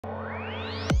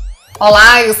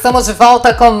Olá, estamos de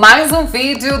volta com mais um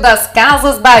vídeo das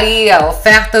Casas Bahia.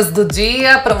 Ofertas do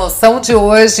dia, promoção de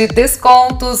hoje,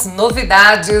 descontos,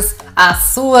 novidades, a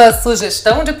sua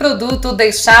sugestão de produto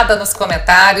deixada nos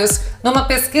comentários, numa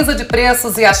pesquisa de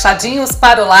preços e achadinhos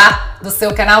para o lar do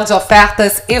seu canal de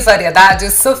ofertas e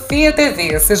variedades SOPHIA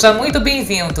TV. Seja muito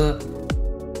bem-vindo.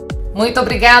 Muito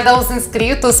obrigada aos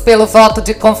inscritos pelo voto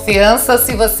de confiança.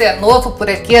 Se você é novo por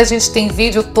aqui, a gente tem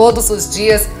vídeo todos os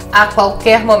dias, a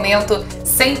qualquer momento,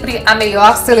 sempre a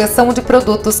melhor seleção de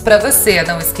produtos para você.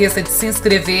 Não esqueça de se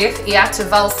inscrever e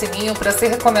ativar o sininho para ser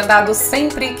recomendado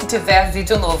sempre que tiver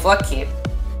vídeo novo aqui.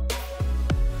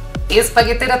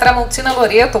 Espagueteira Tramontina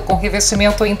Loreto com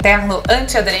revestimento interno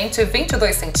antiaderente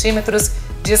 22 cm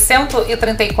de R$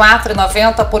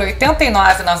 134,90 por R$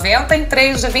 89,90 em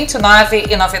 3 de R$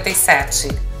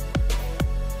 29,97.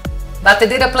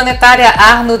 Batedeira planetária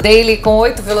Arno Daily com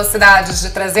 8 velocidades de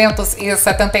R$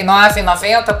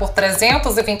 379,90 por R$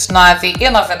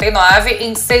 329,99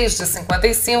 em 6 de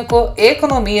 55,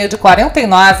 economia de R$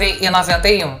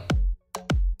 49,91.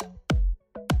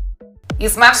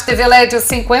 Smart TV LED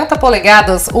 50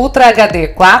 polegadas Ultra HD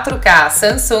 4K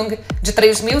Samsung de R$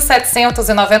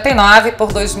 3.799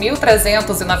 por R$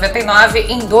 2.399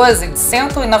 em 12 de R$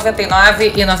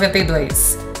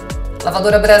 199,92.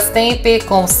 Lavadora Brastemp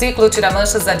com ciclo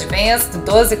tira-manchas Advanced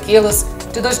 12 kg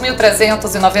de R$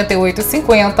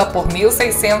 2.398,50 por R$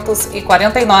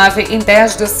 1.649 em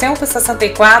 10 de R$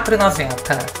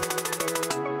 164,90.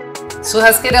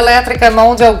 Churrasqueira elétrica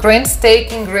Mondial Grand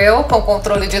Steak Grill com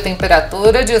controle de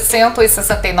temperatura de R$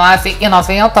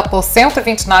 169,90 por R$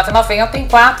 129,90 em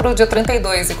 4 de R$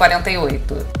 32,48.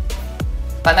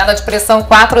 Panela de pressão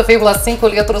 4,5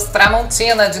 litros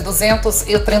Tramontina de R$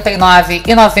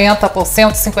 239,90 por R$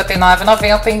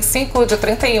 159,90 em 5 de R$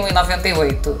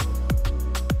 31,98.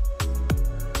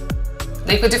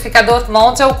 Liquidificador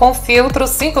Mondial com filtro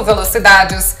 5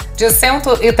 velocidades de R$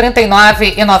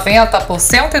 139,90 por R$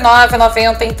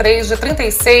 109,90 em 3 de R$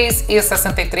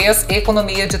 36,63,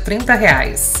 economia de R$ 30.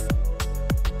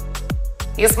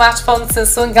 Smartphone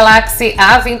Samsung Galaxy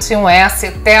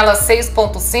A21s, tela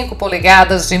 6.5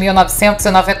 polegadas de R$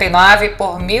 1.999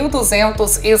 por R$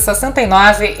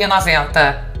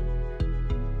 1.269,90.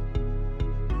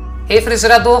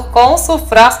 Refrigerador Consul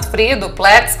Frost Free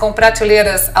Duplex com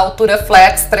prateleiras altura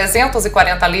flex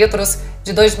 340 litros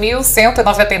de R$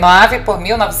 2.199 por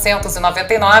R$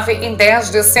 1.999 em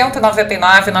 10 de R$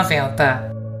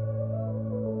 199,90.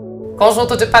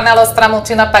 Conjunto de panelas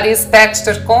Tramontina Paris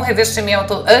Texture com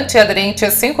revestimento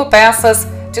antiaderente 5 peças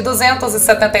de R$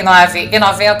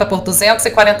 279,90 por R$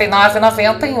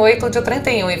 249,90 em 8 de R$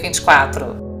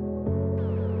 31,24.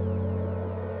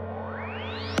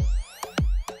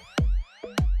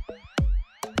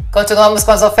 Continuamos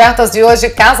com as ofertas de hoje.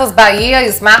 Casas Bahia,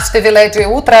 Smart TV LED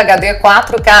Ultra HD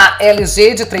 4K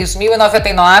LG de R$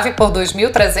 3.099 por R$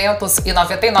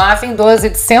 2.399 em 12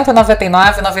 de R$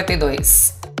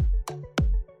 199,92.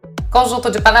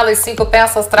 Conjunto de panelas 5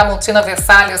 peças Tramontina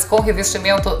Versalhes com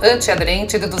revestimento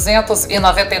antiaderente de R$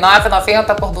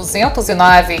 299,90 por R$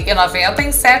 209,90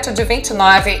 em 7 de R$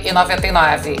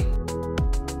 29,99.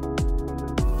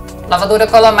 Lavadora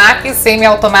Colomac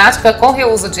semiautomática com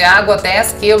reuso de água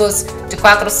 10 kg de R$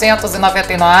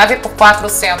 499 por R$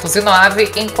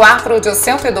 409 em 4 de R$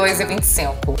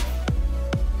 102,25.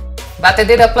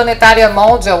 Batedeira planetária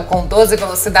Mondial com 12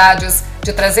 velocidades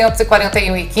de R$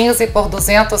 341,15 por R$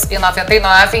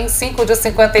 299 em 5 de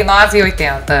R$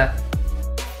 59,80.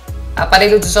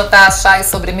 Aparelho de jantar, chá e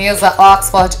sobremesa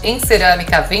Oxford em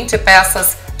cerâmica 20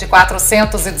 peças de R$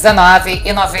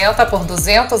 419,90 por R$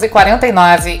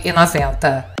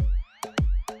 249,90.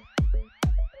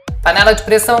 Panela de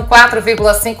pressão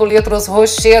 4,5 litros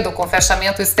Rochedo com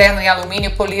fechamento externo em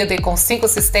alumínio polido e com 5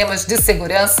 sistemas de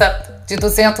segurança de R$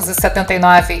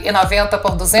 279,90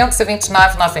 por R$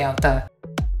 229,90.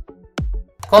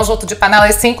 Conjunto de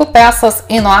panelas 5 peças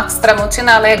inox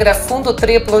Tramontina Alegra fundo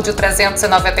triplo de R$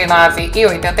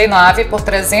 399,89 por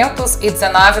R$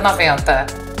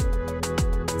 319,90.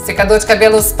 Secador de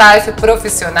cabelos Taif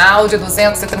profissional de R$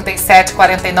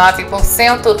 237,49 por R$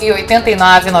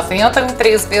 189,90 em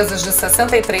 3 vezes de R$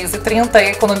 63,30,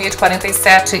 economia de R$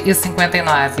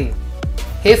 47,59.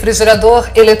 Refrigerador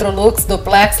Electrolux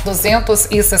Duplex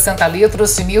 260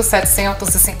 litros de R$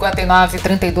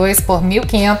 1.759,32 por R$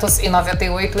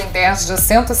 1.598 em 10 de R$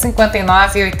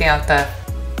 159,80.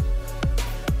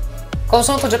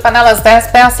 Conjunto de panelas 10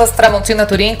 peças Tramontina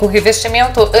Turim com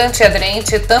revestimento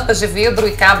antiaderente, tampas de vidro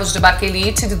e cabos de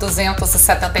baquelite de R$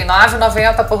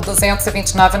 279,90 por R$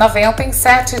 229,90 em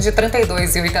 7 de R$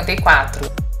 32,84.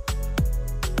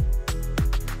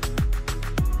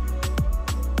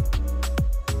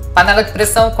 Panela de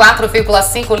pressão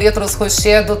 4,5 litros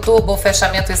Rochedo turbo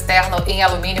fechamento externo em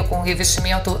alumínio com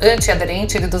revestimento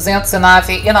antiaderente de R$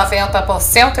 209,90 por R$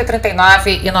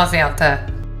 139,90.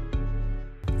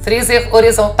 Freezer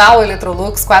horizontal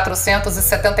Electrolux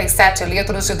 477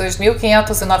 litros de R$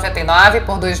 2.599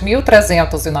 por R$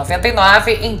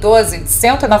 2.399 em 12 de R$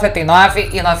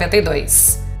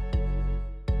 199,92.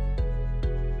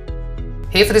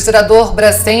 Refrigerador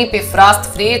Brastemp Frost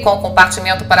Free com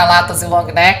compartimento para latas e long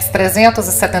necks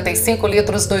 375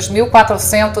 litros R$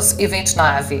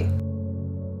 2.429.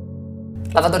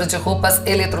 Lavadora de roupas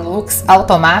Electrolux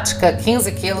automática 15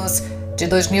 quilos de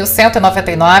R$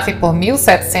 2.199 por R$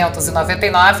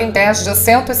 1.799 em 10 de R$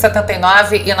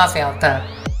 179,90.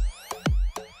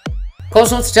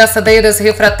 Conjunto de assadeiras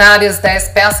refratárias 10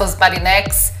 peças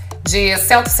Marinex de R$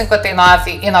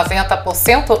 159,90 por R$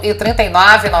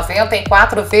 139,90 em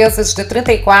 4 vezes de R$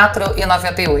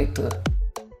 34,98.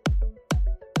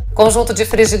 Conjunto de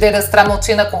frigideiras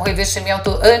Tramontina com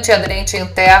revestimento antiaderente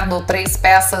interno 3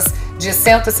 peças de R$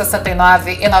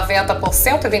 169,90 por R$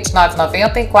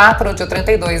 129,90 em 4 de R$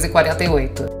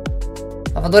 32,48.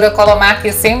 Lavadora Colomac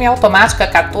semiautomática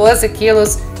 14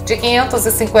 quilos de R$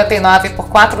 559 por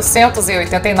R$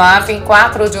 489 em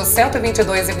 4 de R$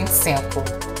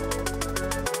 122,25.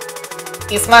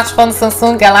 Smartphone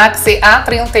Samsung Galaxy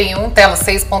A31 tela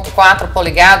 6.4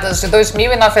 polegadas de R$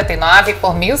 2.099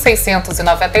 por R$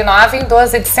 1.699 em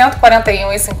 12 de R$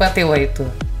 141,58.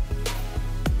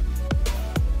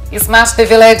 Smart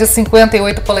TV LED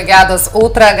 58 polegadas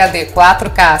Ultra HD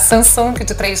 4K Samsung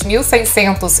de R$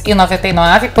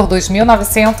 3.699 por R$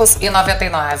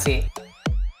 2.999.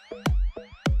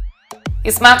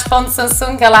 Smartphone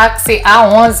Samsung Galaxy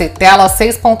A11 tela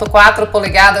 6.4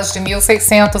 polegadas de R$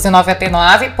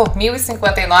 1.699 por R$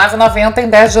 1.059,90 em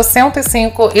 10 de R$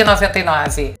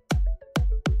 105,99.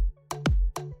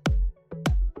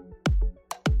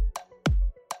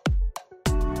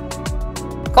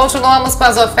 Continuamos com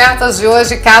as ofertas de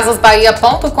hoje.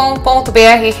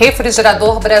 CASASBAHIA.com.br.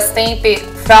 Refrigerador Brastemp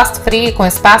Frost Free com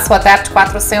espaço Adapt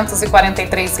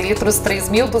 443 litros R$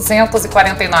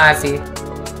 3.249.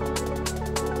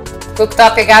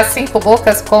 Cooktop gás 5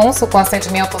 bocas Consul com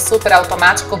acendimento super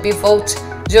automático bivolt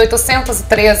de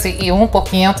 813,1 por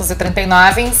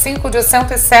 539 em 5 de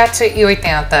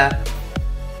 107,80.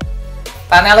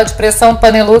 Panela de pressão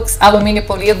Panelux alumínio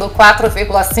polido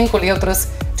 4,5 litros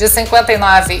de R$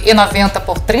 59,90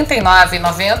 por R$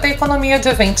 39,90, economia de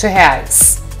R$ 20.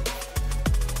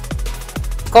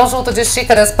 Conjunto de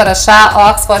xícaras para chá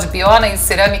Oxford Biona em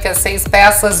cerâmica 6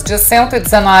 peças de R$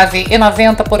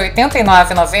 119,90 por R$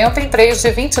 89,90 em 3 de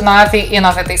R$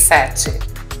 29,97.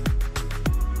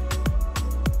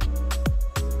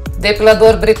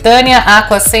 Depilador Britânia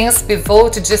AquaSense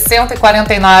Bivolt de R$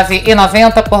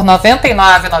 149,90 por R$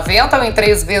 99,90 ou em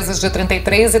 3 vezes de R$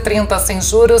 33,30 sem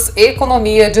juros,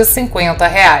 economia de R$ 50.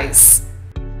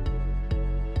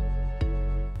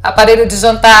 Aparelho de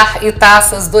jantar e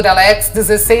taças Duralex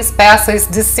 16 peças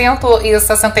de R$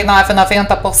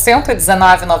 169,90 por R$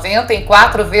 119,90 em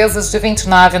 4 vezes de R$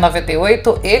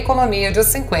 29,98, economia de R$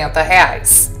 50.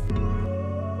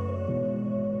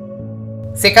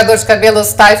 Secador de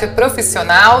cabelos Type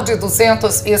profissional de R$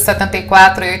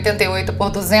 274,88 por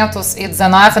R$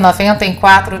 219,90 em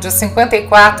 4 de R$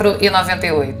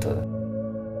 54,98.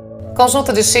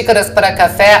 Conjunto de xícaras para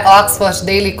café Oxford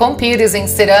Daily com pires em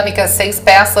cerâmica 6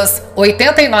 peças, R$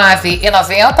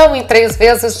 89,90 ou em 3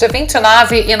 vezes de R$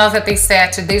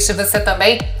 29,97. Deixe você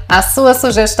também a sua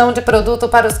sugestão de produto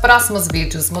para os próximos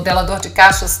vídeos. Modelador de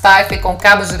cachos Type com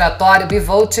cabo giratório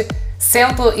bivolt R$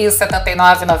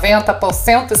 179,90 por R$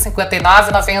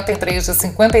 159,90 em 3 de R$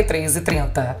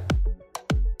 53,30.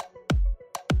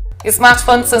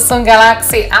 Smartphone Samsung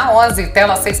Galaxy A11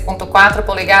 tela 6.4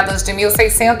 polegadas de R$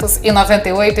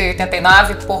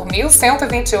 1.698,89 por R$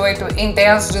 1.128 em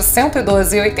 10 de R$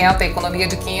 112,80, economia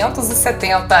de R$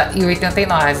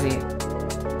 570,89.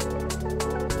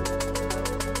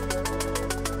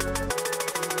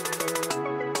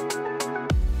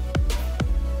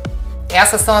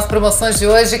 Essas são as promoções de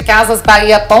hoje.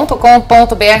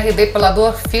 CASASBAHIA.com.br.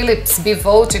 Depilador Philips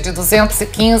Bivolt de R$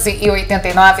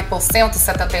 215,89 por R$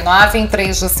 179 em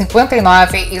 3 de R$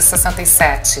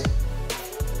 59,67.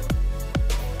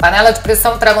 Panela de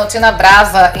pressão Tramontina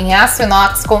Brava em aço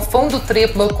inox com fundo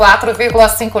triplo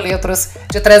 4,5 litros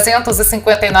de R$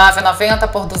 359,90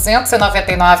 por R$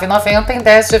 299,90 em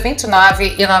 10 de R$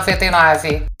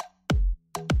 29,99.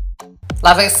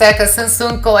 Lava e seca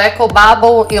Samsung com Eco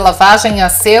Bubble e lavagem a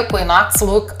seco inox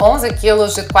look 11 kg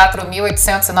de R$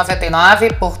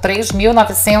 4.899 por R$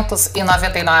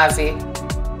 3.999.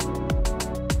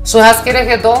 Churrasqueira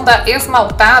redonda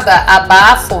esmaltada a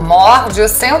bafo Mor de R$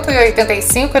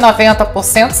 185,90 por R$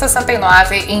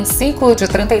 169 em 5 de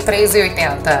R$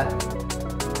 33,80.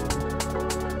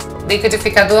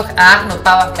 Liquidificador Arno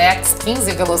Power Max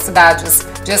 15 velocidades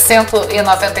de R$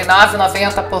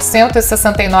 199,90 por R$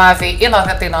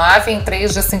 169,99 em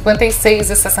 3 de R$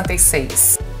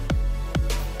 56,66.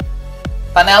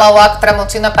 Panela wok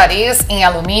Tramontina Paris em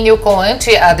alumínio com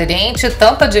anti-aderente,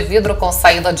 tampa de vidro com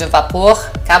saída de vapor,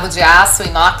 cabo de aço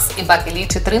inox e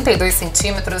baquelite 32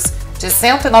 cm de R$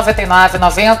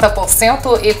 199,90 por R$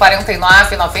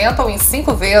 149,90 ou em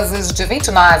 5 vezes de R$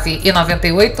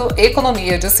 29,98,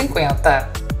 economia de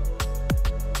 50.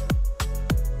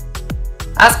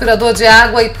 Aspirador de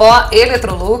água e pó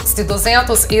Electrolux de R$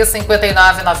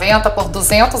 259,90 por R$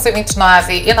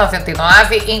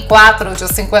 229,99 em 4 de R$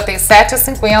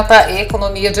 57,50,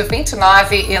 economia de R$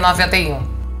 29,91.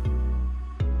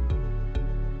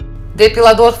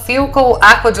 Depilador Philco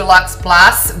Aquadilux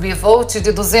Plus Bivolt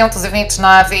de R$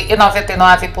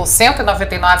 229,99 por R$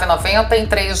 199,90 em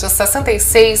 3 de R$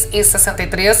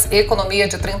 66,63, economia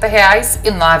de R$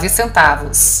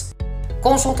 30,09.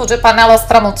 Conjunto de panelas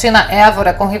Tramontina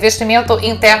Évora com revestimento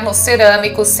interno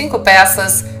cerâmico 5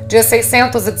 peças de R$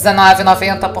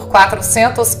 619,90 por R$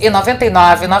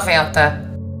 499,90.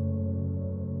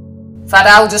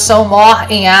 Varal de chão Mor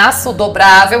em aço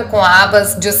dobrável com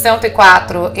abas de R$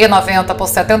 104,90 por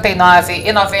R$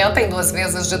 79,90 em 2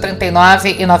 vezes de R$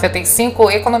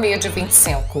 39,95, economia de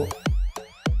 25.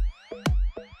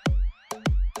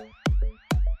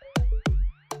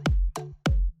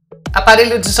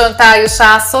 Aparelho de jantar e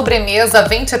chá sobremesa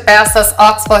 20 peças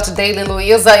Oxford Daily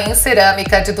Luiza em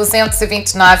cerâmica de R$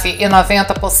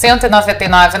 229,90 por R$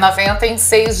 199,90 em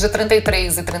 6 de R$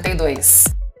 33,32.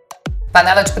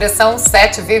 Panela de pressão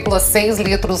 7,6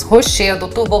 litros Rochedo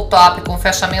Turbo Top com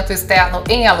fechamento externo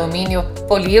em alumínio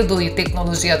polido e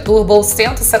tecnologia turbo R$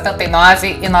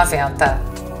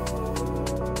 179,90.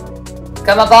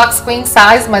 Cama Box Queen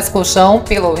Size mais colchão,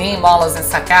 pillow-in, molas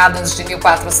ensacadas de R$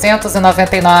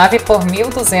 1.499 por R$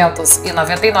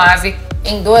 1.299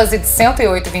 em 12 de R$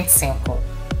 108,25.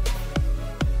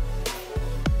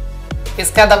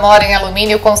 Escada mora em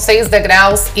alumínio com 6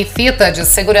 degraus e fita de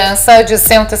segurança de R$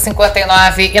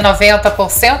 159,90 por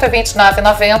R$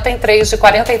 129,90 em 3 de R$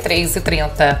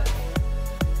 43,30.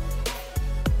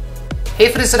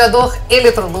 Refrigerador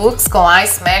Electrolux com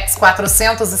Ice Max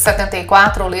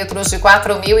 474 litros de R$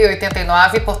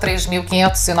 4.089 por R$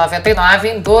 3.599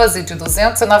 em 12 de R$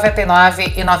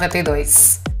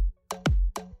 299,92.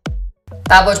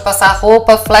 Tábua de passar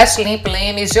roupa Flash Limp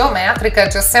Leme geométrica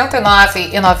de R$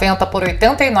 109,90 por R$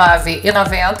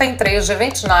 89,90 em 3 de R$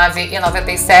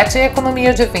 29,97 e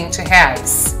economia de R$ 20.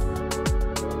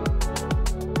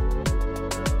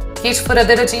 Kit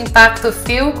furadeira de impacto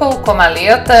Philco com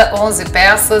maleta, 11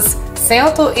 peças, R$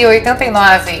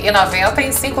 189,90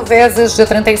 em 5 vezes de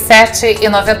R$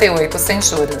 37,98 sem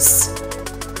juros.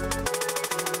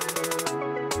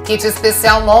 Kit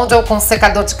especial Model com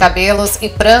secador de cabelos e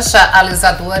prancha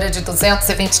alisadora de R$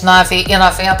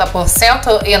 229,90 por R$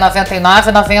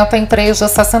 199,90 em 3 de R$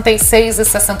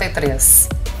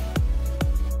 66,63.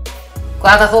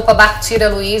 Guarda-roupa Bartira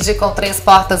Luigi com 3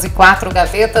 portas e 4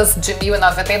 gavetas de R$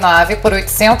 1.099 por R$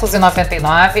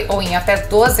 899 ou em até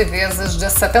 12 vezes de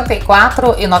R$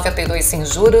 74,92 sem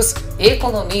juros,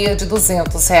 economia de R$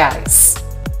 200.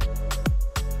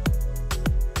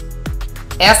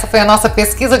 Essa foi a nossa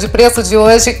pesquisa de preço de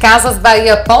hoje,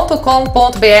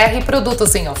 casasbahia.com.br,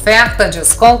 produtos em oferta,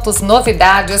 descontos,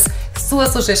 novidades, sua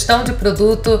sugestão de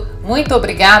produto. Muito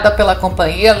obrigada pela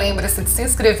companhia, lembre-se de se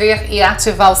inscrever e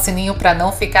ativar o sininho para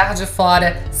não ficar de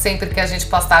fora sempre que a gente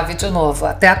postar vídeo novo.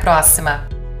 Até a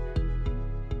próxima!